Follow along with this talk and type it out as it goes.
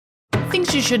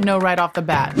things you should know right off the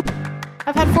bat.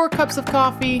 I've had 4 cups of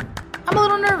coffee. I'm a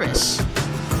little nervous.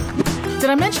 Did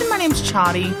I mention my name's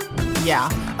Chadi? Yeah.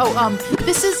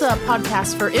 This is a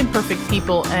podcast for imperfect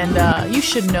people, and you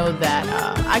should know that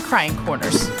I cry in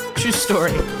corners. True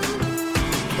story.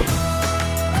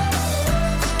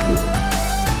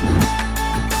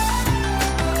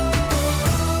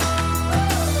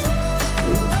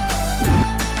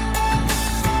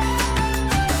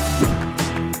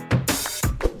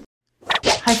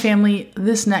 Hi family,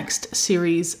 this next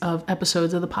series of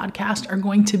episodes of the podcast are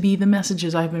going to be the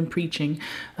messages I've been preaching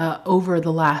over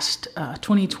the last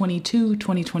 2022,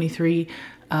 2023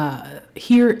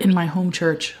 here in my home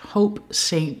church, Hope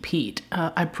St. Pete.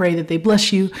 I pray that they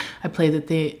bless you. I pray that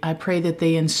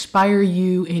they inspire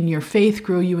you in your faith,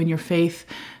 grow you in your faith,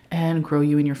 and grow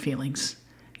you in your feelings.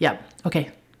 Yep.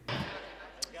 Okay.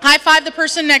 High five the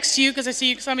person next to you, because I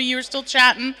see some of you are still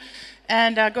chatting.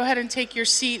 And go ahead and take your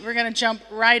seat. We're going to jump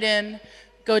right in.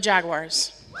 Go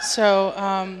Jaguars. So,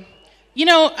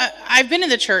 I've been in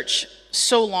the church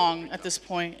so long at this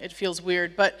point. It feels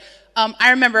weird. But I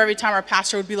remember every time our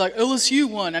pastor would be like, LSU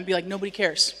won. I'd be like, nobody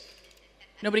cares.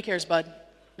 Nobody cares, bud.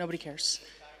 Nobody cares.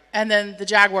 And then the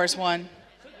Jaguars won.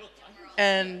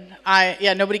 And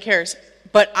nobody cares.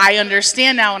 But I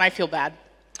understand now and I feel bad.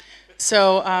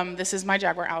 So this is my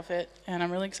Jaguar outfit, and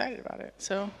I'm really excited about it.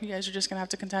 So you guys are just going to have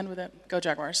to contend with it. Go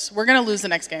Jaguars. We're going to lose the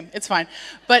next game. It's fine.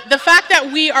 But the fact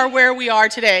that we are where we are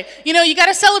today, you got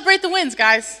to celebrate the wins,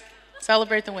 guys.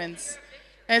 Celebrate the wins.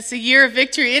 And it's a year of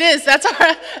victory. It is. That's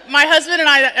my husband and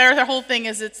I, our whole thing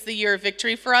is it's the year of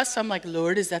victory for us. So I'm like,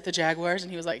 Lord, is that the Jaguars?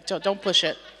 And he was like, don't push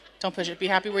it. Don't push it. Be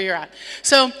happy where you're at.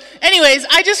 So anyways,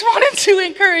 I just wanted to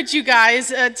encourage you guys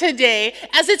today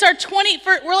as it's our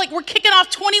we're kicking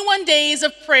off 21 days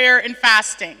of prayer and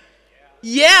fasting.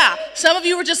 Yeah. Some of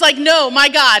you were just like, no, my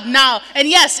God, no. And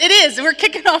yes, it is. We're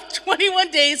kicking off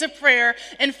 21 days of prayer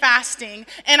and fasting.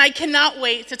 And I cannot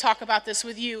wait to talk about this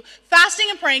with you. Fasting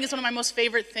and praying is one of my most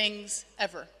favorite things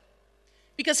ever.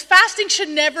 Because fasting should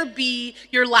never be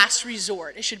your last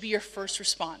resort. It should be your first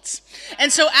response.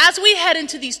 And so as we head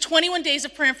into these 21 days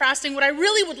of prayer and fasting, what I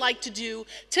really would like to do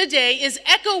today is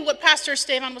echo what Pastor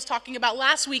Esteban was talking about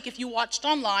last week. If you watched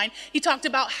online, he talked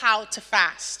about how to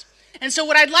fast. And so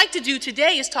what I'd like to do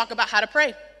today is talk about how to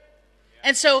pray.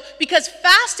 And so, because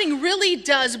fasting really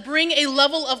does bring a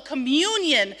level of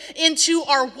communion into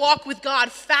our walk with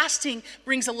God, fasting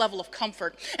brings a level of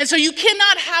comfort. And so you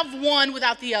cannot have one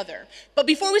without the other. But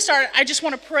before we start, I just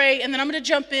want to pray, and then I'm going to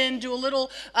jump in, do a little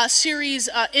series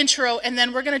intro, and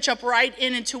then we're going to jump right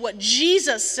into what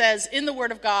Jesus says in the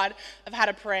Word of God of how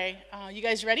to pray. You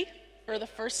guys ready? For the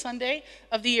first Sunday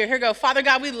of the year. Here we go. Father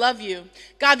God, we love you.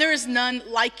 God, there is none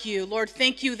like you. Lord,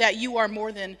 thank you that you are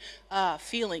more than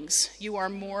feelings. You are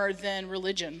more than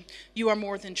religion. You are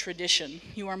more than tradition.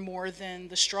 You are more than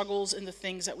the struggles and the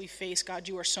things that we face. God,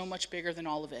 you are so much bigger than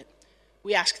all of it.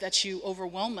 We ask that you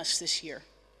overwhelm us this year.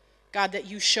 God, that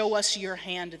you show us your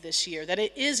hand this year, that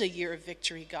it is a year of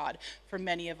victory, God, for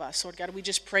many of us. Lord God, we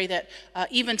just pray that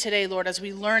even today, Lord, as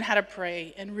we learn how to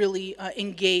pray and really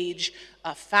engage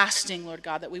fasting, Lord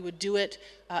God, that we would do it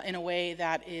in a way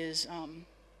that is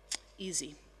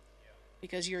easy,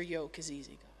 because your yoke is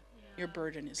easy, God. Your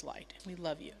burden is light. We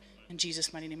love you. In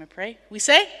Jesus' mighty name I pray. We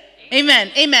say?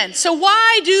 Amen. Amen. So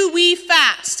why do we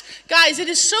fast? Guys, it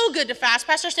is so good to fast.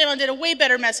 Pastor Esteban did a way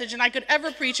better message than I could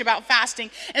ever preach about fasting.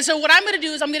 And so what I'm going to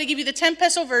do is I'm going to give you the 10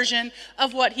 peso version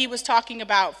of what he was talking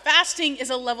about. Fasting is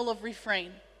a level of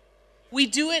refrain. We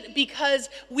do it because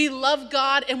we love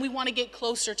God and we want to get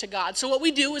closer to God. So what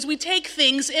we do is we take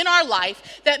things in our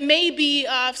life that may be,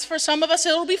 for some of us,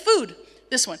 it'll be food.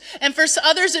 This one. And for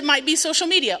others, it might be social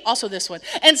media, also this one.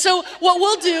 And so what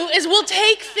we'll do is we'll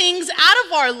take things out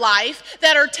of our life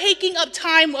that are taking up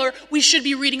time, or we should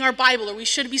be reading our Bible, or we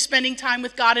should be spending time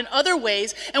with God in other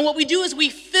ways. And what we do is we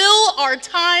fill our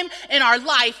time and our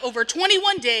life over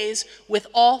 21 days with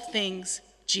all things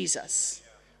Jesus.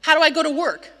 How do I go to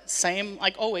work? Same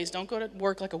like always. Don't go to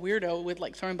work like a weirdo with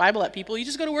like throwing Bible at people. You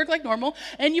just go to work like normal,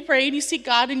 and you pray and you seek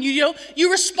God, and you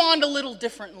respond a little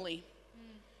differently.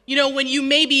 When you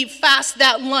maybe fast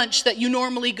that lunch that you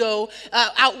normally go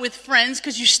out with friends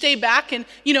because you stay back and,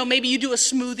 maybe you do a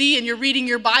smoothie and you're reading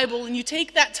your Bible and you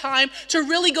take that time to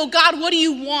really go, God, what do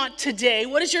you want today?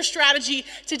 What is your strategy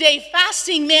today?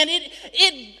 Fasting, man,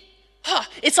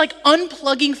 it's like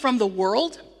unplugging from the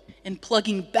world and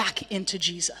plugging back into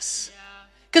Jesus.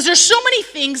 Because there's so many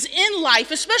things in life,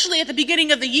 especially at the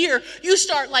beginning of the year, you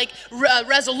start like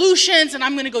resolutions, and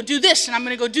I'm going to go do this, and I'm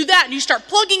going to go do that, and you start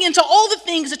plugging into all the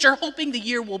things that you're hoping the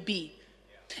year will be.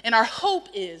 And our hope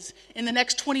is, in the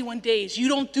next 21 days, you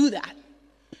don't do that.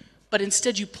 but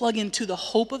instead you plug into the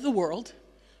hope of the world,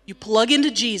 you plug into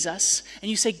Jesus,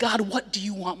 and you say, God, what do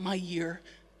you want my year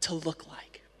to look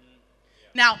like?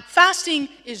 Now, fasting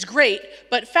is great,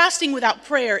 but fasting without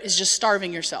prayer is just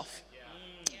starving yourself.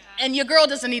 And your girl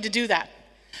doesn't need to do that.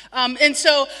 And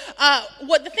so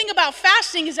what the thing about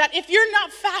fasting is that if you're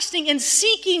not fasting and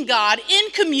seeking God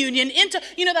in communion, into,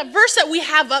 that verse that we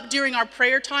have up during our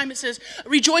prayer time, it says,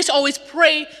 rejoice, always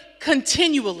pray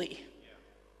continually.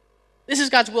 This is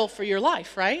God's will for your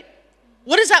life, right?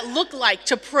 What does that look like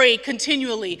to pray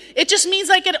continually? It just means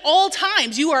like at all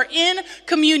times you are in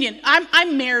communion.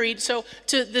 I'm married to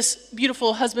this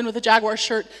beautiful husband with a Jaguar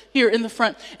shirt here in the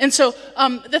front. And so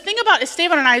the thing about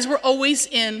Esteban and I is we're always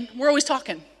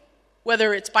talking.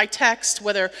 Whether it's by text,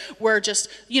 whether we're just,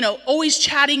 always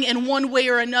chatting in one way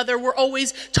or another. We're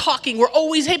always talking. We're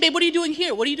always, hey, babe, what are you doing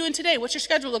here? What are you doing today? What's your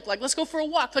schedule look like? Let's go for a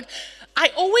walk. Like,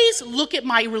 I always look at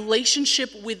my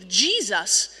relationship with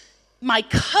Jesus, my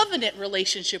covenant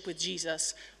relationship with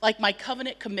Jesus, like my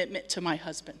covenant commitment to my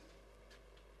husband,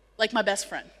 like my best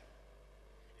friend.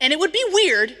 And it would be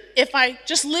weird if I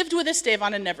just lived with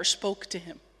Esteban and never spoke to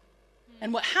him.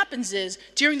 And what happens is,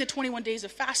 during the 21 days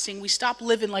of fasting, we stop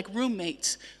living like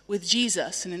roommates with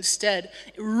Jesus and instead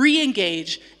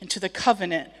re-engage into the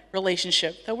covenant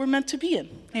relationship that we're meant to be in.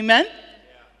 Amen?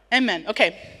 Yeah. Amen.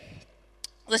 Okay,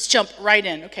 let's jump right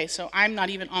in. Okay, so I'm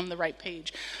not even on the right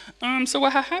page. So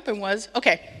what happened was,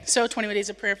 so 21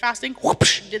 days of prayer and fasting,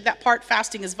 whoosh, did that part.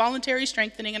 Fasting is voluntary,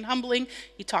 strengthening, and humbling.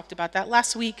 He talked about that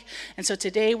last week. And so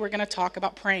today we're going to talk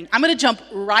about praying. I'm going to jump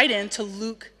right into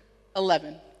Luke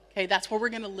 11. Okay, that's where we're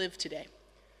going to live today.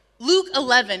 Luke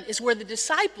 11 is where the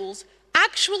disciples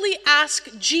actually ask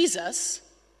Jesus,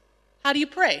 how do you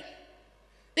pray?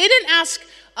 They didn't ask,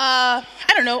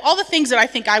 all the things that I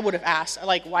think I would have asked.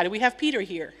 Like, why do we have Peter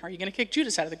here? Are you going to kick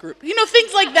Judas out of the group?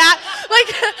 Things like that.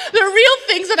 Like, the real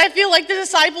things that I feel like the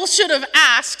disciples should have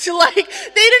asked. Like, they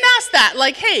didn't ask that.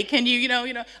 Like, hey, can you,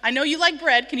 I know you like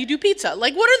bread. Can you do pizza?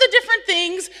 Like, what are the different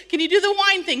things? Can you do the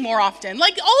wine thing more often?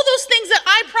 Like, all those things that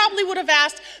I probably would have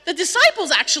asked, the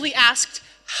disciples actually asked,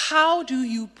 how do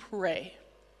you pray?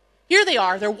 Here they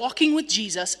are, they're walking with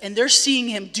Jesus, and they're seeing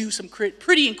him do some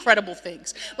pretty incredible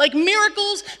things. Like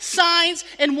miracles, signs,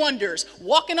 and wonders.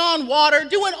 Walking on water,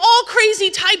 doing all crazy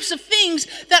types of things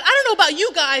that, I don't know about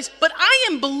you guys, but I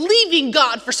am believing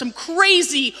God for some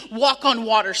crazy walk on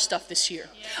water stuff this year.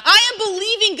 Yeah. I am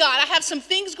believing God. I have some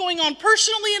things going on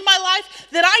personally in my life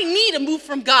that I need a move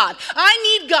from God.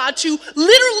 I need God to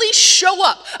literally show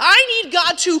up. I need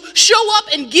God to show up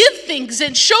and give things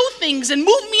and show things and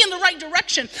move me in the right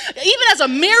direction. Even as a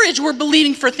marriage, we're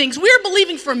believing for things. We are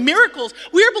believing for miracles.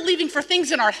 We are believing for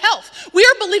things in our health. We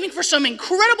are believing for some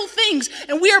incredible things,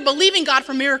 and we are believing God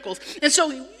for miracles. And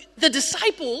so the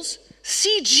disciples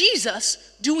see Jesus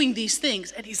doing these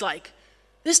things, and he's like,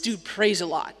 this dude prays a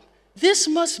lot. This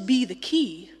must be the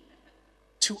key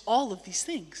to all of these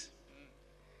things.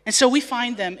 And so we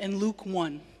find them in Luke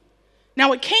 1.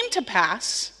 Now it came to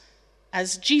pass,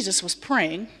 as Jesus was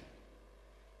praying,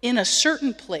 in a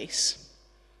certain place,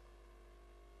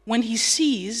 when he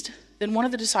ceased, then one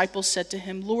of the disciples said to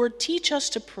him, Lord, teach us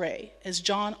to pray, as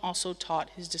John also taught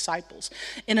his disciples.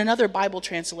 In another Bible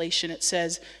translation, it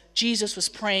says, Jesus was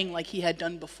praying like he had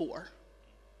done before.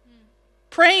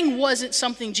 Praying wasn't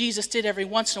something Jesus did every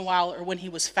once in a while or when he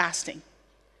was fasting.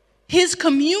 His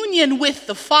communion with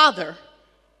the Father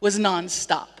was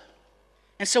nonstop.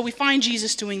 And so we find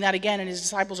Jesus doing that again, and his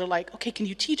disciples are like, okay, can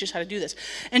you teach us how to do this?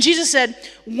 And Jesus said,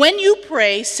 when you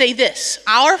pray, say this,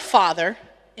 Our Father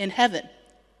in heaven,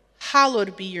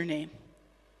 hallowed be your name.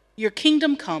 Your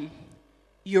kingdom come,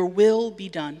 your will be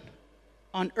done,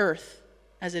 on earth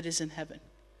as it is in heaven.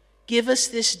 Give us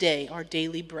this day our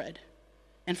daily bread,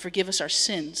 and forgive us our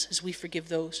sins as we forgive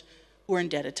those who are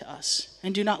indebted to us.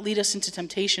 And do not lead us into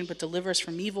temptation, but deliver us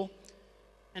from evil.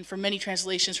 And for many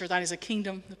translations, for thine is the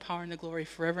kingdom, the power, and the glory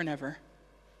forever and ever.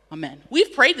 Amen.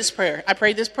 We've prayed this prayer. I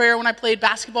prayed this prayer when I played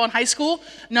basketball in high school.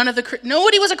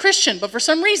 Nobody was a Christian, but for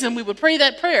some reason we would pray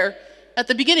that prayer at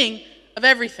the beginning of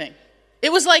everything.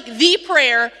 It was like the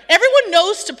prayer. Everyone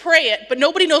knows to pray it, but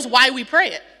nobody knows why we pray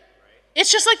it.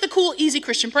 It's just like the cool, easy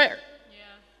Christian prayer.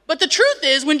 But the truth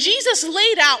is, when Jesus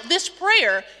laid out this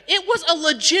prayer, it was a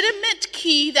legitimate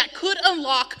key that could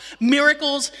unlock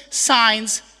miracles,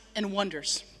 signs, and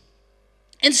wonders.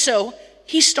 And so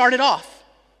he started off,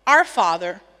 Our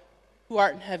Father, who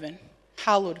art in heaven,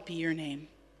 hallowed be your name.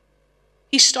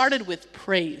 He started with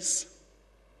praise.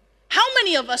 How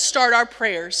many of us start our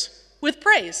prayers with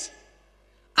praise?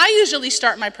 I usually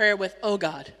start my prayer with, oh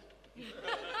God.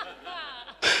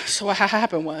 So what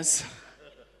happened was,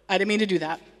 I didn't mean to do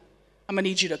that. I'm going to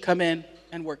need you to come in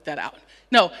and work that out.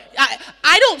 No,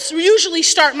 I don't usually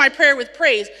start my prayer with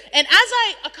praise. And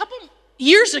a couple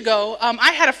years ago,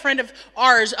 I had a friend of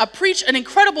ours preach an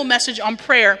incredible message on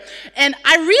prayer, and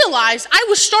I realized I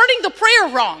was starting the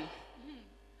prayer wrong.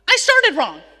 I started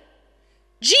wrong.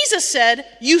 Jesus said,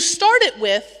 you start it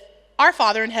with, our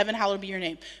Father in heaven, hallowed be your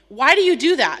name. Why do you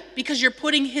do that? Because you're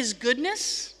putting his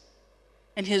goodness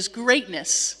and his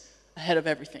greatness ahead of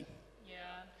everything. Yeah.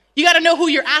 You got to know who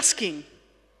you're asking.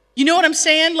 You know what I'm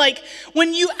saying? Like,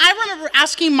 I remember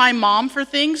asking my mom for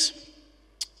things,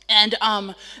 and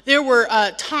there were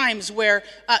times where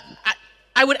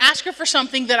I would ask her for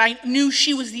something that I knew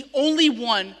she was the only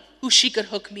one who she could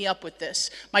hook me up with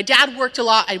this. My dad worked a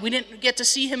lot. We didn't get to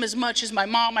see him as much as my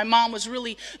mom. My mom was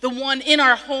really the one in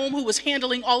our home who was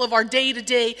handling all of our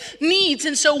day-to-day needs.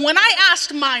 And so when I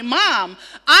asked my mom,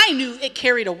 I knew it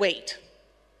carried a weight.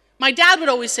 My dad would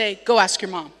always say, go ask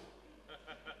your mom.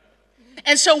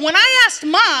 And so when I asked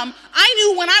mom, I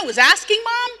knew when I was asking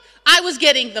mom, I was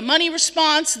getting the money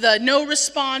response, the no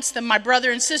response, my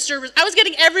brother and sister. I was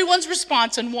getting everyone's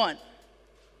response in one.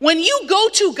 When you go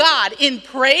to God in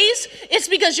praise, it's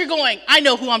because you're going, I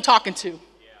know who I'm talking to.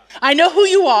 I know who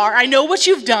you are. I know what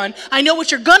you've done. I know what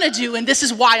you're going to do, and this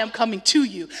is why I'm coming to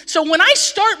you. So when I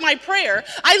start my prayer,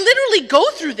 I literally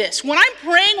go through this. When I'm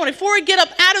praying, before I get up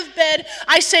out of bed,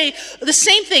 I say the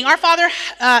same thing. Our Father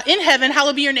in heaven,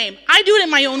 hallowed be your name. I do it in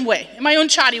my own way, in my own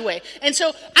chatty way. And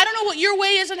so I don't know what your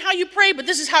way is and how you pray, but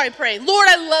this is how I pray. Lord,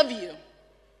 I love you.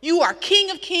 You are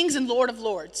King of kings and Lord of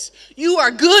lords. You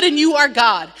are good and you are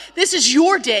God. This is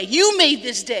your day. You made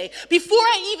this day. Before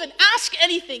I even ask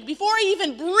anything, before I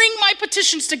even bring my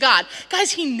petitions to God,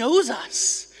 guys, he knows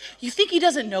us. You think he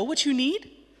doesn't know what you need?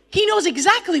 He knows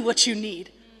exactly what you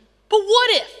need. But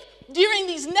what if during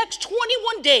these next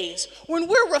 21 days, when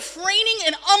we're refraining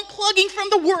and unplugging from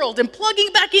the world and plugging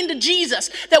back into Jesus,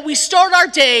 that we start our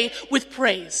day with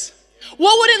praise?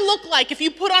 What would it look like if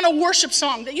you put on a worship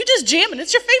song that you just jam and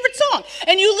it's your favorite song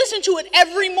and you listen to it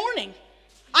every morning?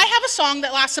 I have a song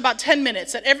that lasts about 10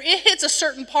 minutes. That it hits a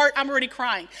certain part, I'm already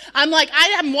crying.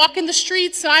 I'm walking the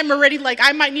streets and I'm already like,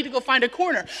 I might need to go find a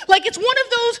corner. Like, it's one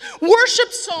of those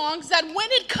worship songs that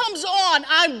when it comes on,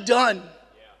 I'm done.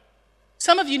 Yeah.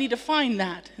 Some of you need to find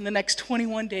that in the next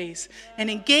 21 days and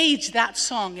engage that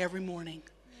song every morning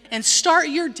and start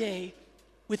your day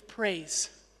with praise.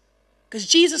 Because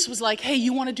Jesus was like, hey,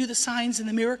 you want to do the signs and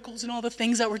the miracles and all the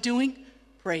things that we're doing?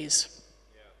 Praise.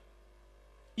 Yeah.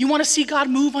 You want to see God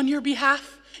move on your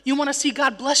behalf? You want to see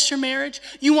God bless your marriage?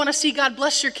 You want to see God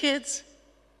bless your kids?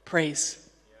 Praise.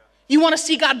 Yeah. You want to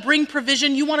see God bring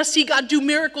provision? You want to see God do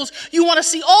miracles? You want to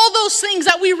see all those things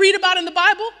that we read about in the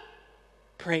Bible?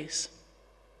 Praise.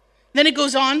 Then it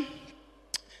goes on.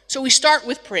 So we start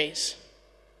with praise.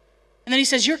 And then he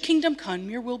says, your kingdom come,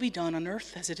 your will be done on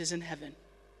earth as it is in heaven.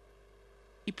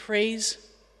 He prays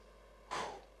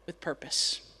with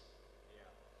purpose.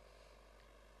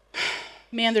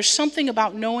 Man, there's something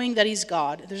about knowing that he's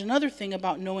God. There's another thing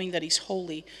about knowing that he's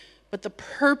holy. But the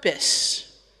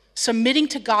purpose, submitting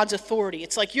to God's authority.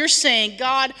 It's like you're saying,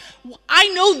 God, I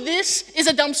know this is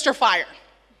a dumpster fire.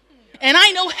 And I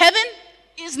know heaven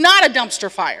is not a dumpster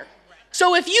fire.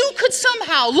 So if you could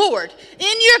somehow, Lord, in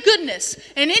your goodness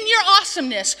and in your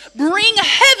awesomeness, bring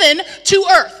heaven to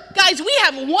earth. Guys, we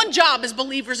have one job as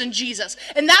believers in Jesus,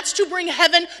 and that's to bring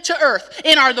heaven to earth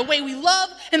in the way we love,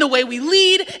 in the way we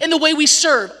lead, in the way we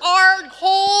serve. Our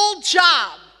whole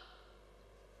job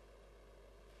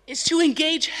is to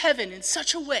engage heaven in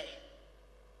such a way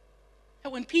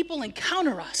that when people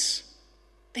encounter us,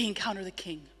 they encounter the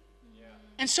King.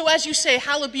 And so as you say,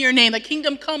 hallowed be your name, thy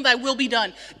kingdom come, thy will be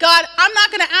done. God, I'm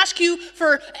not going to ask you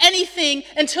for anything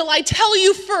until I tell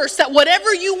you first that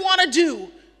whatever you want to do,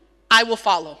 I will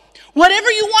follow. Whatever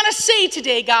you want to say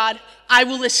today, God, I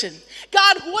will listen.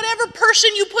 God, whatever person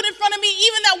you put in front of me,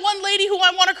 even that one lady who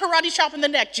I want to karate chop in the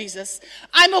neck, Jesus,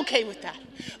 I'm okay with that.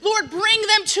 Lord, bring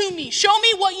them to me. Show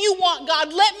me what you want,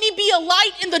 God. Let me be a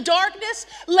light in the darkness.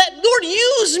 Lord,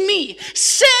 use me.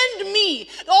 Send me.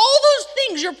 All those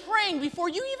things you're praying before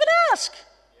you even ask.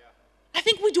 Yeah. I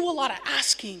think we do a lot of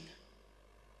asking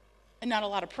and not a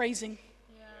lot of praising.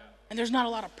 Yeah. And there's not a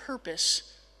lot of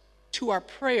purpose to our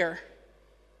prayer.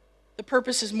 The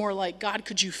purpose is more like, God,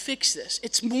 could you fix this?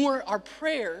 It's more, our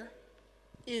prayer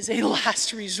is a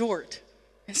last resort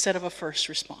instead of a first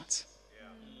response.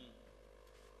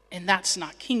 Yeah. And that's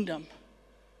not kingdom.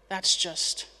 That's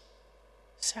just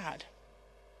sad.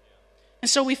 Yeah. And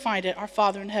so we find it, our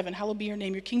Father in heaven, hallowed be your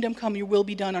name, your kingdom come, your will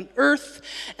be done on earth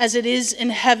as it is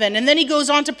in heaven. And then he goes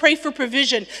on to pray for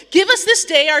provision. Give us this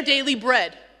day our daily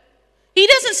bread. He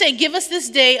doesn't say, give us this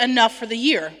day enough for the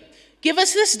year. Give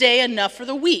us this day enough for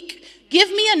the week. Give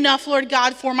me enough, Lord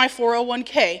God, for my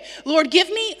 401k. Lord, give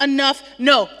me enough.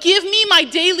 No, give me my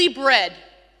daily bread.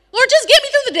 Lord, just get me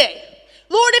through the day.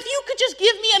 Lord, if you could just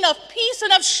give me enough peace,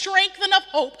 enough strength, enough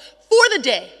hope for the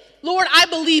day. Lord, I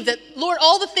believe that, Lord,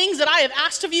 all the things that I have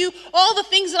asked of you, all the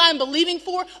things that I'm believing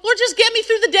for, Lord, just get me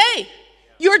through the day.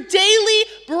 Your daily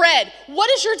bread. What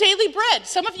is your daily bread?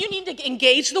 Some of you need to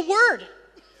engage the word.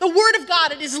 The word of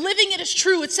God, it is living, it is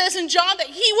true. It says in John that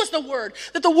he was the word,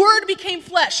 that the word became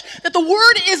flesh, that the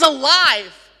word is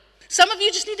alive. Some of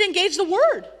you just need to engage the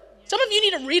word. Some of you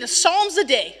need to read a Psalms a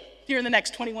day during the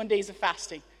next 21 days of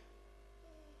fasting.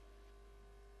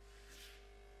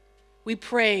 We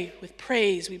pray with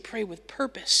praise, we pray with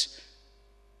purpose,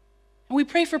 and we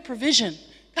pray for provision.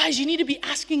 Guys, you need to be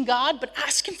asking God, but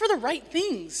ask him for the right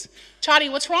things.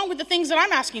 Chadi, what's wrong with the things that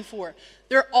I'm asking for?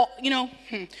 They're all,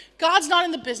 God's not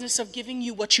in the business of giving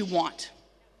you what you want.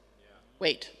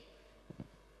 Wait.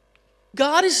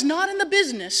 God is not in the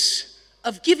business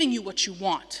of giving you what you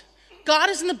want. God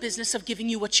is in the business of giving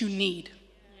you what you need.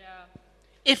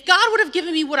 If God would have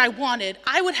given me what I wanted,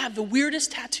 I would have the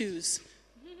weirdest tattoos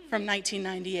from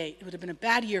 1998. It would have been a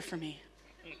bad year for me.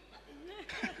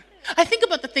 I think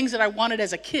about the things that I wanted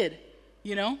as a kid,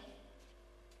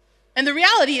 And the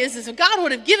reality is if God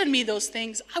would have given me those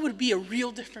things, I would be a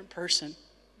real different person.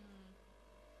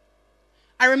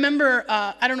 I remember,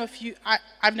 I don't know if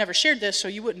I've never shared this, so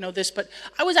you wouldn't know this, but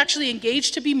I was actually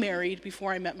engaged to be married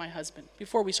before I met my husband,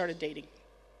 before we started dating.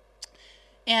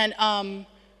 And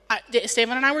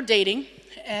Stephen and I were dating,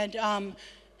 and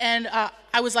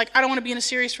I was like, I don't want to be in a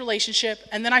serious relationship.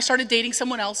 And then I started dating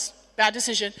someone else. Bad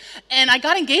decision. And I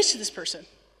got engaged to this person.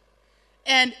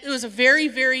 And it was a very,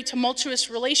 very tumultuous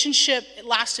relationship. It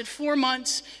lasted 4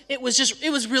 months. It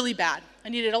was really bad. I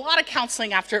needed a lot of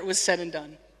counseling after it was said and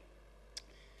done.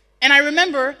 And I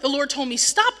remember the Lord told me,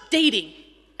 stop dating.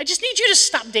 I just need you to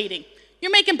stop dating. You're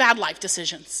making bad life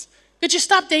decisions. Could you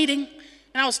stop dating?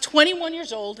 And I was 21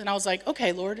 years old, and I was like,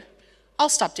 okay, Lord, I'll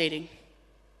stop dating.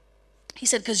 He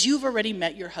said, because you've already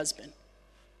met your husband.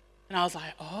 And I was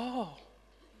like, oh.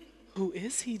 Who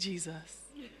is he, Jesus?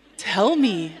 Tell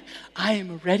me. I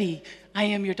am ready. I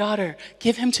am your daughter.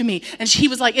 Give him to me. And he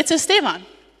was like, it's Esteban.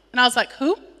 And I was like,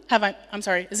 who? I'm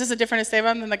sorry, is this a different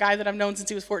Esteban than the guy that I've known since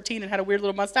he was 14 and had a weird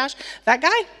little mustache? That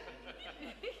guy?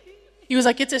 He was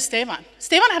like, it's Esteban.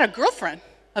 Esteban had a girlfriend,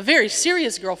 a very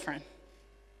serious girlfriend.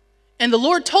 And the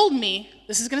Lord told me,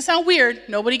 this is going to sound weird.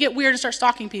 Nobody get weird and start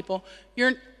stalking people.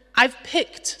 I've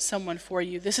picked someone for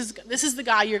you. This is the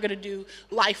guy you're going to do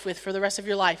life with for the rest of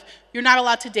your life. You're not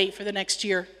allowed to date for the next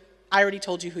year. I already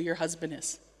told you who your husband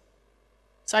is.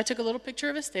 So I took a little picture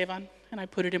of Esteban, and I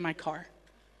put it in my car.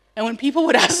 And when people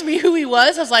would ask me who he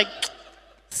was, I was like,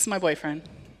 this is my boyfriend.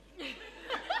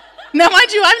 Now,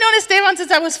 mind you, I've known Esteban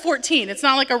since I was 14. It's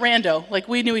not like a rando. Like,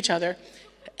 we knew each other.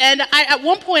 And at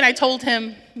one point, I told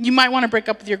him, you might want to break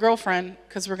up with your girlfriend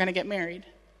because we're going to get married.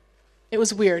 It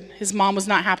was weird. His mom was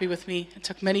not happy with me. It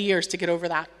took many years to get over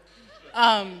that.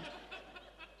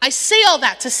 I say all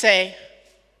that to say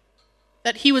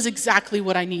that he was exactly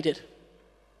what I needed.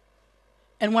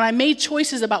 And when I made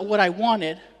choices about what I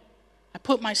wanted, I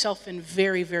put myself in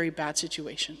very, very bad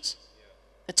situations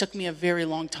that took me a very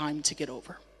long time to get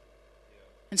over.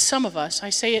 And some of us, I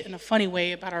say it in a funny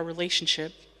way about our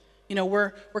relationship,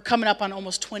 we're coming up on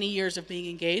almost 20 years of being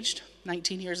engaged,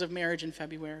 19 years of marriage in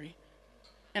February.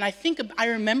 And I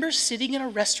remember sitting in a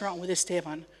restaurant with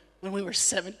Esteban when we were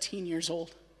 17 years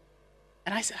old.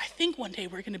 And I said, I think one day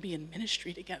we're going to be in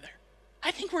ministry together.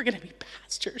 I think we're going to be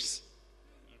pastors.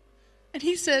 And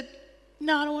he said,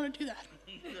 no, I don't want to do that.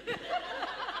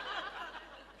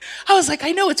 I was like,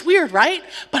 I know it's weird, right?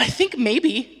 But I think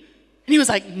maybe. And he was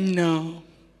like, no,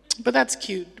 but that's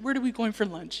cute. Where are we going for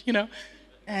lunch,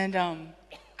 And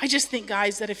I just think,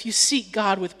 guys, that if you seek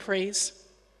God with praise,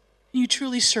 you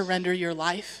truly surrender your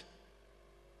life,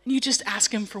 and you just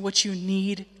ask him for what you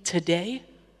need today,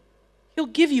 he'll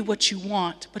give you what you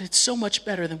want, but it's so much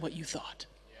better than what you thought.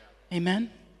 Yeah. Amen?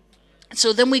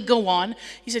 So then we go on.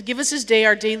 He said, give us this day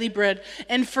our daily bread,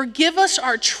 and forgive us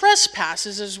our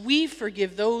trespasses as we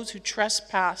forgive those who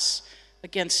trespass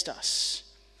against us.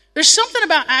 There's something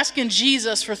about asking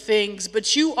Jesus for things,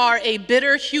 but you are a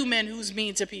bitter human who's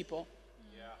mean to people.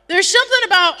 There's something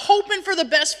about hoping for the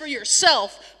best for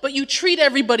yourself, but you treat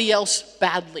everybody else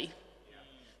badly.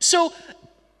 So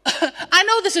I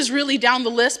know this is really down the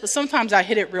list, but sometimes I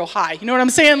hit it real high. You know what I'm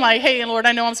saying? Like, hey, Lord,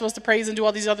 I know I'm supposed to praise and do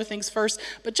all these other things first,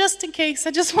 but just in case,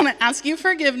 I just want to ask you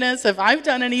forgiveness if I've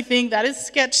done anything that is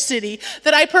Sketch City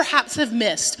that I perhaps have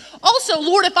missed. Also,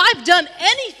 Lord, if I've done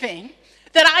anything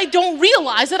that I don't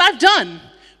realize that I've done,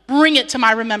 bring it to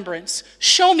my remembrance.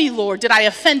 Show me, Lord, did I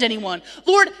offend anyone?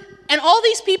 Lord, and all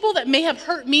these people that may have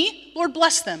hurt me, Lord,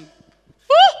 bless them.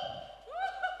 Woo!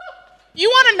 You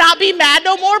want to not be mad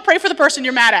no more? Pray for the person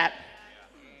you're mad at.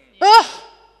 Ugh.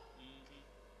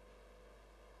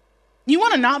 You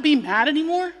want to not be mad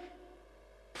anymore?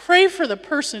 Pray for the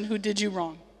person who did you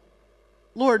wrong.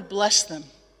 Lord, bless them.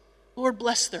 Lord,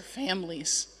 bless their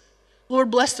families. Lord,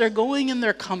 bless their going and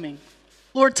their coming.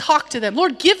 Lord, talk to them.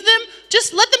 Lord, give them,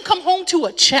 just let them come home to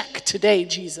a check today,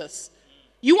 Jesus.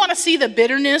 You want to see the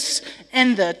bitterness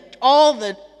and all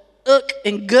the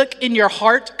and gook in your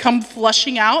heart come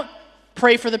flushing out?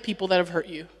 Pray for the people that have hurt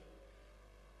you.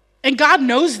 And God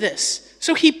knows this.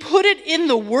 So he put it in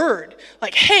the word.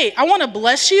 Like, hey, I want to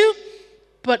bless you,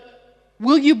 but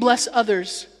will you bless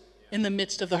others in the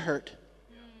midst of the hurt?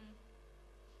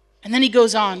 And then he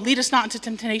goes on, lead us not into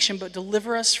temptation, but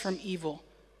deliver us from evil.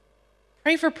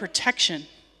 Pray for protection.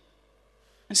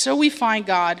 And so we find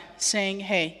God saying,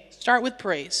 hey, start with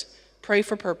praise. Pray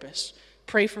for purpose.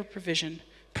 Pray for provision.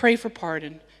 Pray for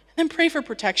pardon. And then pray for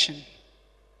protection.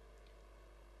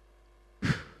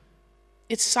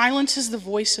 It silences the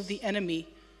voice of the enemy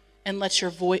and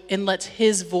lets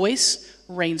his voice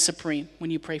reign supreme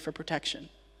when you pray for protection.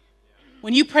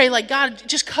 When you pray like, God,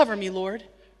 just cover me, Lord.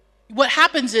 What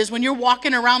happens is when you're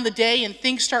walking around the day and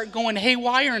things start going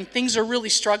haywire and things are really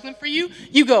struggling for you,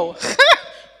 you go,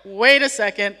 wait a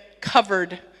second,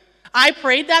 covered. I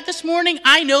prayed that this morning.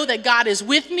 I know that God is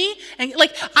with me. And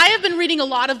I have been reading a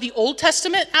lot of the Old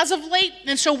Testament as of late.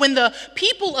 And so when the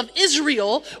people of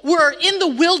Israel were in the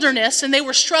wilderness and they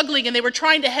were struggling and they were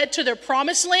trying to head to their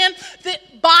promised land,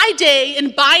 by day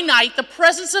and by night, the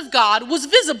presence of God was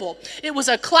visible. It was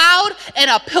a cloud and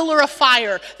a pillar of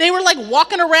fire. They were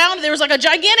walking around. And there was a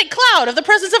gigantic cloud of the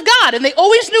presence of God. And they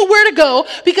always knew where to go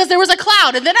because there was a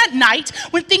cloud. And then at night,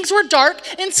 when things were dark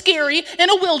and scary in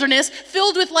a wilderness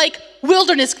filled with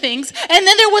wilderness things, and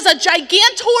then there was a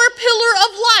gigantor pillar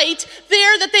of light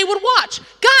there that they would watch.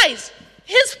 Guys,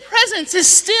 his presence is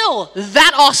still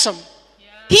that awesome.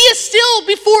 He is still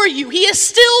before you. He is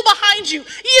still behind you.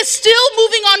 He is still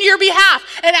moving on your behalf.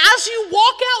 And as you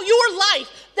walk out your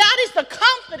life, that is the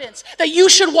confidence that you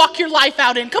should walk your life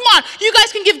out in. Come on, you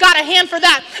guys can give God a hand for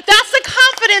that. That's the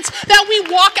confidence that we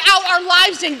walk out our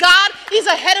lives in. God is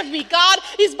ahead of me. God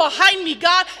is behind me.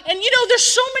 God, and there's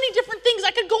so many different things.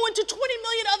 I could go into 20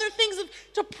 million other things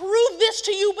to prove this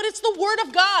to you, but it's the word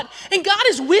of God. And God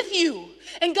is with you.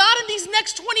 And God in these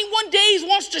next 21 days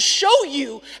wants to show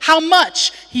you how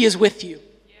much he is with you.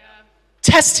 Yeah.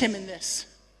 Test him in this.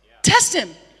 Yeah. Test him.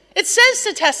 It says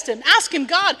to test him. Ask him,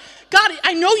 God,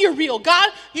 I know you're real. God,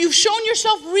 you've shown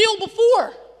yourself real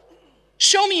before.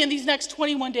 Show me in these next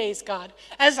 21 days, God,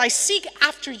 as I seek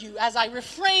after you, as I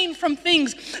refrain from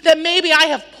things that maybe I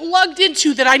have plugged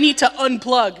into that I need to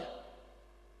unplug.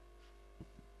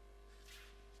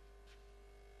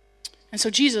 And so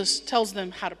Jesus tells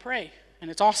them how to pray,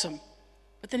 and it's awesome.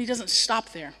 But then he doesn't stop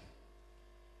there.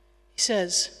 He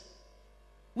says,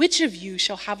 which of you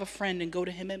shall have a friend and go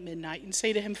to him at midnight and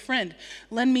say to him, friend,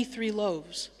 lend me 3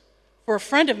 loaves? For a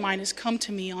friend of mine has come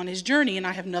to me on his journey, and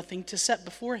I have nothing to set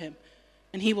before him.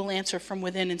 And he will answer from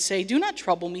within and say, do not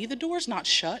trouble me, the door is not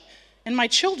shut, and my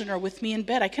children are with me in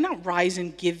bed. I cannot rise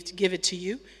and give it to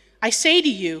you. I say to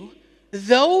you,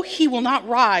 though he will not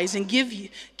rise and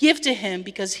give to him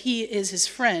because he is his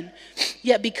friend,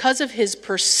 yet because of his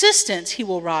persistence he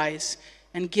will rise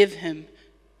and give him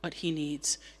what he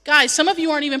needs. Guys, some of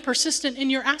you aren't even persistent in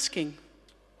your asking.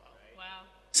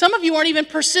 Some of you aren't even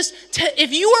persistent.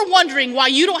 If you are wondering why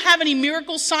you don't have any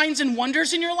miracles, signs, and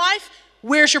wonders in your life,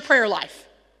 where's your prayer life?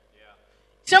 Yeah.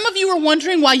 Some of you are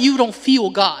wondering why you don't feel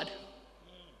God.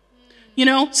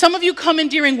 Some of you come in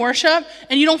during worship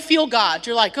and you don't feel God.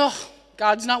 You're like, oh,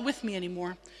 God's not with me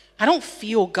anymore. I don't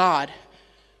feel God.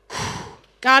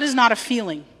 God is not a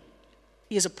feeling.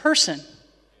 He is a person.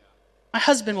 My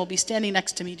husband will be standing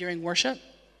next to me during worship,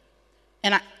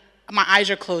 and my eyes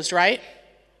are closed, right?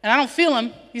 And I don't feel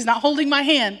him. He's not holding my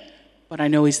hand, but I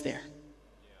know he's there.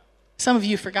 Some of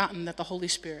you have forgotten that the Holy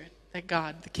Spirit, that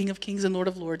God, the King of Kings and Lord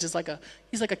of Lords, is like a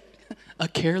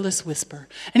careless whisper.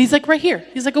 And he's right here.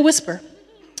 He's like a whisper.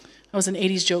 That was an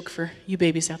 80s joke for you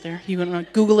babies out there. You're going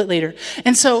to Google it later.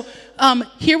 And so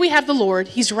here we have the Lord.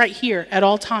 He's right here at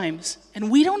all times. And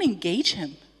we don't engage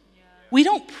him. We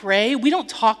don't pray. We don't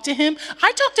talk to him.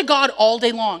 I talk to God all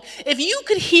day long. If you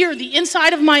could hear the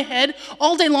inside of my head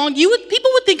all day long,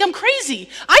 people would think I'm crazy.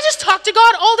 I just talk to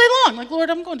God all day long. Like, Lord,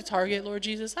 I'm going to Target, Lord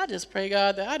Jesus. I just pray,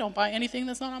 God, that I don't buy anything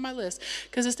that's not on my list.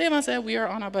 Because as Esteban said, we are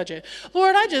on our budget.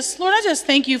 Lord, I just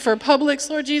thank you for Publix,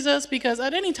 Lord Jesus, because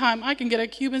at any time I can get a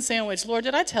Cuban sandwich. Lord,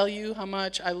 did I tell you how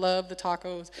much I love the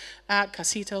tacos at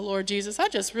Casita, Lord Jesus?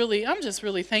 I'm just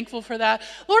really thankful for that.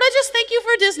 Lord, I just thank you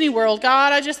for Disney World,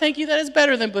 God. I just thank you that it's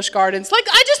better than Busch Gardens. Like,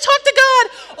 I just talk to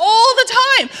God all the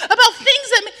time about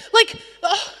things that, like,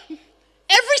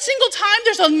 every single time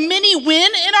there's a mini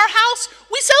win in our house,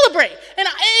 we celebrate. And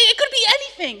it could be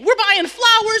anything. We're buying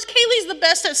flowers. Kaylee's the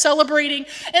best at celebrating.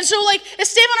 And so, like,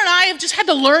 Esteban and I have just had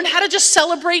to learn how to just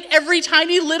celebrate every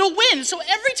tiny little win. So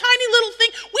every tiny little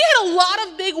thing, we had a lot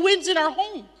of big wins in our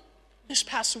home this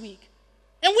past week.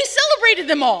 And we celebrated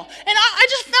them all. And I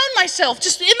just found myself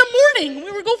just in the morning,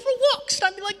 we would go for walks. And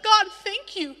I'd be like, God,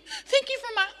 thank you. Thank you for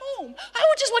my home. I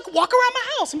would just like walk around my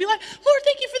house and be like, Lord,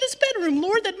 thank you for this bedroom,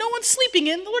 Lord, that no one's sleeping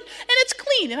in, Lord. And it's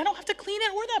clean. And I don't have to clean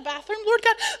it or that bathroom, Lord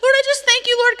God. Lord, I just thank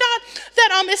you, Lord God, that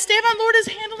Esteban, Lord,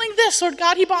 is handling this. Lord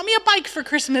God, he bought me a bike for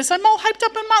Christmas. I'm all hyped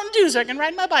up in Mountain Dew so I can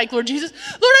ride my bike, Lord Jesus.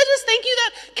 Lord, I just thank you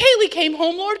that Kaylee came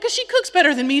home, Lord, because she cooks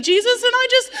better than me, Jesus. And I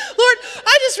just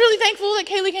really thankful that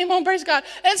Kaylee came home, praise God.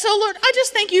 And so, Lord, I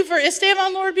just thank you for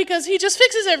Esteban, Lord, because he just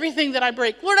fixes everything that I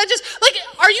break. Lord, do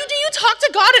you talk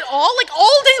to God at all? Like,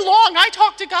 all day long, I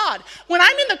talk to God. When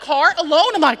I'm in the car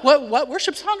alone, I'm like, what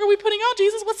worship song are we putting out,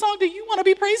 Jesus? What song do you want to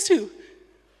be praised to?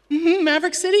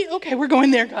 Maverick City? Okay, we're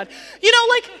going there, God.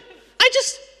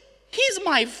 He's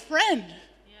my friend.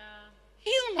 Yeah.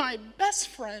 He's my best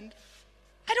friend.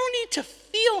 I don't need to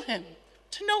feel him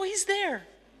to know he's there.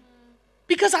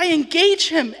 Because I engage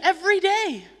him every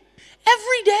day.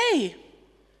 Every day.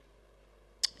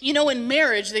 In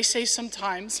marriage, they say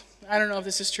sometimes, I don't know if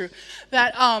this is true,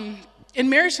 that in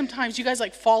marriage sometimes you guys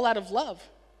fall out of love.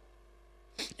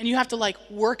 And you have to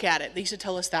work at it. They used to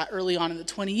tell us that early on in the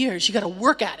 20 years. You got to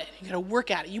work at it. You got to work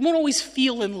at it. You won't always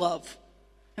feel in love.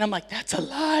 And I'm like, that's a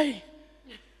lie.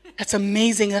 That's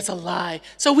amazing. That's a lie.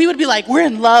 So we would be like, we're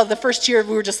in love. The first year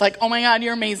we were just like, oh my God,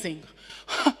 you're amazing.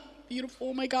 Beautiful.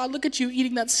 Oh my God, look at you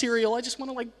eating that cereal. I just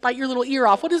want to bite your little ear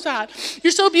off. What is that?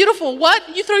 You're so beautiful.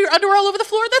 What? You throw your underwear all over the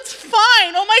floor? That's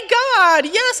fine. Oh my God.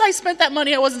 Yes, I spent that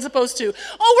money I wasn't supposed to.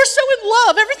 Oh, we're so in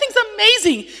love. Everything's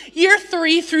amazing. Year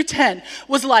 3 through 10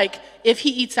 was like, if he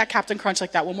eats that Captain Crunch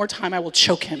like that one more time, I will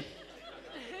choke him.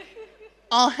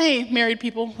 Oh, hey, married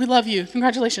people. We love you.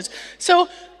 Congratulations. So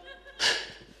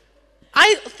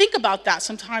I think about that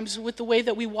sometimes with the way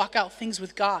that we walk out things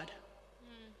with God.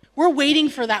 We're waiting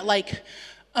for that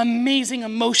amazing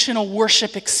emotional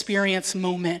worship experience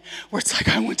moment where it's like,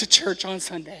 I went to church on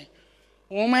Sunday.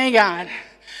 Oh my God.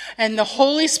 And the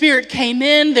Holy Spirit came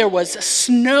in. There was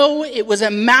snow. It was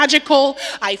magical.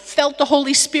 I felt the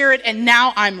Holy Spirit and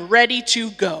now I'm ready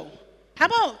to go.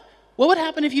 What would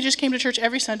happen if you just came to church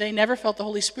every Sunday, never felt the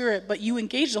Holy Spirit, but you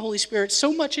engaged the Holy Spirit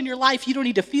so much in your life you don't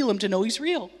need to feel him to know he's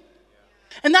real?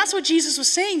 And that's what Jesus was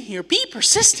saying here. Be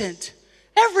persistent.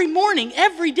 Every morning,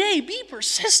 every day, be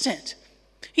persistent.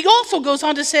 He also goes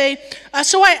on to say,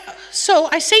 so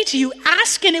I say to you,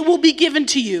 ask and it will be given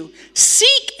to you.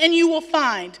 Seek and you will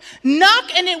find.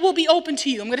 Knock and it will be open to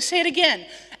you. I'm going to say it again.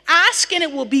 Ask and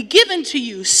it will be given to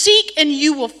you. Seek and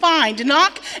you will find.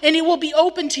 Knock and it will be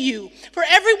open to you. For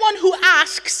everyone who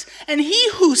asks and he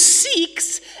who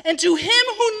seeks and to him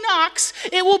who knocks,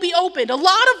 it will be opened. A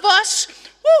lot of us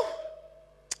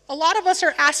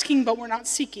are asking, but we're not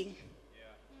seeking.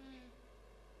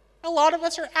 A lot of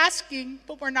us are asking,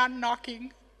 but we're not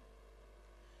knocking.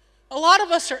 A lot of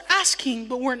us are asking,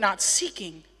 but we're not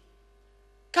seeking.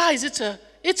 Guys, it's a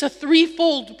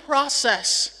threefold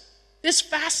process. This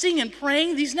fasting and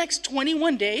praying, these next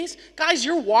 21 days, guys,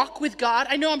 your walk with God,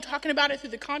 I know I'm talking about it through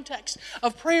the context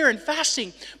of prayer and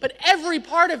fasting, but every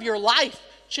part of your life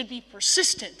should be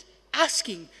persistent,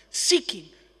 asking, seeking,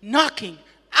 knocking,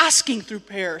 asking through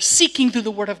prayer, seeking through the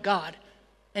Word of God,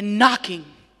 and knocking.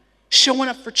 Showing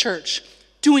up for church,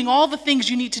 doing all the things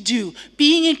you need to do,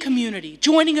 being in community,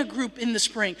 joining a group in the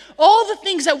spring, all the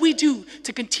things that we do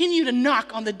to continue to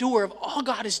knock on the door of all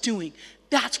God is doing.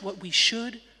 That's what we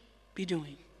should be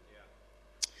doing.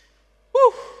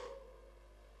 Woo!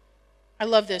 I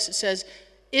love this. It says,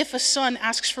 if a son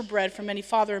asks for bread from any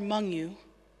father among you,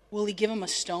 will he give him a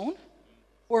stone?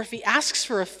 Or if he asks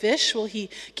for a fish, will he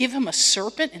give him a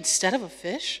serpent instead of a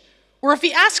fish? Or if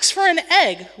he asks for an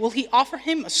egg, will he offer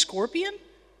him a scorpion?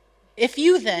 If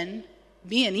you then,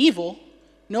 being evil,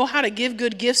 know how to give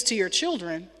good gifts to your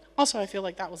children, Also, I feel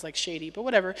like that was like shady, but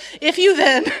whatever. If you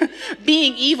then,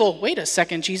 being evil, wait a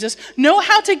second, Jesus, know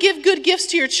how to give good gifts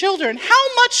to your children,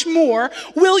 how much more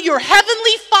will your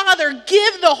heavenly Father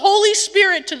give the Holy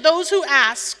Spirit to those who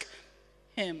ask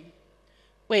him?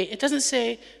 Wait, it doesn't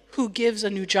say who gives a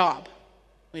new job.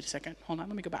 Wait a second. Hold on.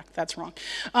 Let me go back. That's wrong.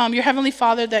 Your heavenly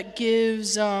Father that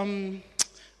gives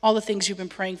all the things you've been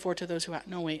praying for to those who ask.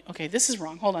 No, wait. Okay, this is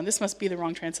wrong. Hold on. This must be the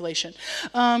wrong translation.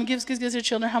 Gives your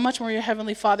children. How much more your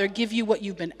heavenly Father give you what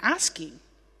you've been asking?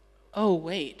 Oh,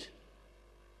 wait.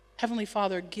 Heavenly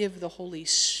Father, give the Holy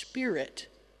Spirit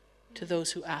to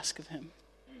those who ask of him.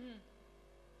 Mm-hmm.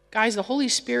 Guys, the Holy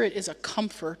Spirit is a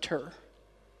comforter.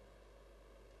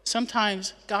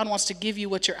 Sometimes God wants to give you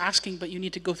what you're asking, but you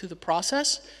need to go through the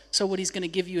process. So what he's going to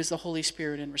give you is the Holy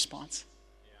Spirit in response.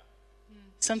 Yeah.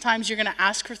 Sometimes you're going to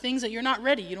ask for things that you're not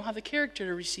ready. You don't have the character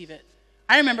to receive it.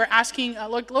 I remember asking,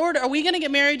 Lord, are we going to get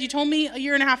married? You told me a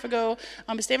year and a half ago.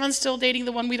 Stefan's still dating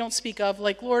the one we don't speak of.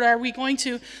 Lord, are we going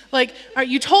to,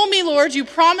 you told me, Lord, you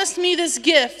promised me this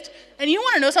gift. And you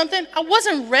want to know something? I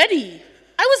wasn't ready.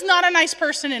 I was not a nice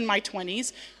person in my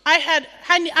 20s.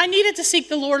 I needed to seek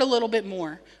the Lord a little bit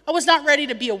more. I was not ready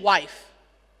to be a wife.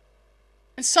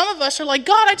 And some of us are like,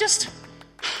 God,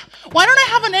 why don't I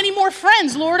have any more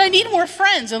friends? Lord, I need more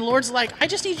friends. And the Lord's like, I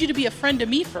just need you to be a friend to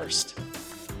me first.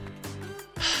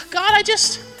 God,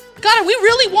 we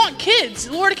really want kids.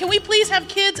 Lord, can we please have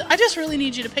kids? I just really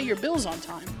need you to pay your bills on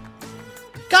time.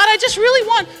 God, I just really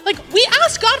want, we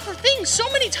ask God for things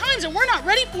so many times and we're not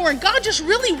ready for, and God just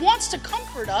really wants to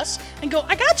comfort us and go,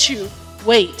 I got you.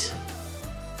 Wait.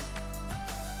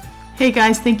 Hey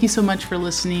guys, thank you so much for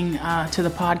listening to the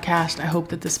podcast. I hope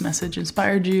that this message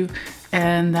inspired you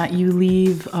and that you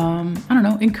leave,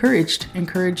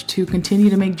 encouraged to continue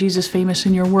to make Jesus famous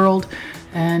in your world.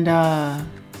 And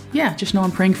just know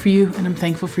I'm praying for you and I'm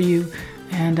thankful for you.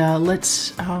 And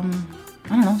let's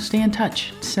stay in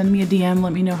touch. Send me a DM.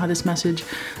 Let me know how this message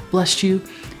blessed you.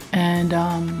 And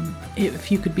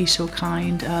if you could be so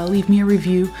kind, leave me a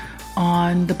review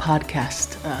on the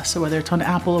podcast. So whether it's on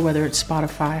Apple or whether it's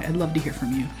Spotify, I'd love to hear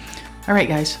from you. All right,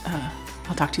 guys.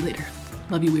 I'll talk to you later.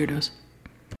 Love you, weirdos.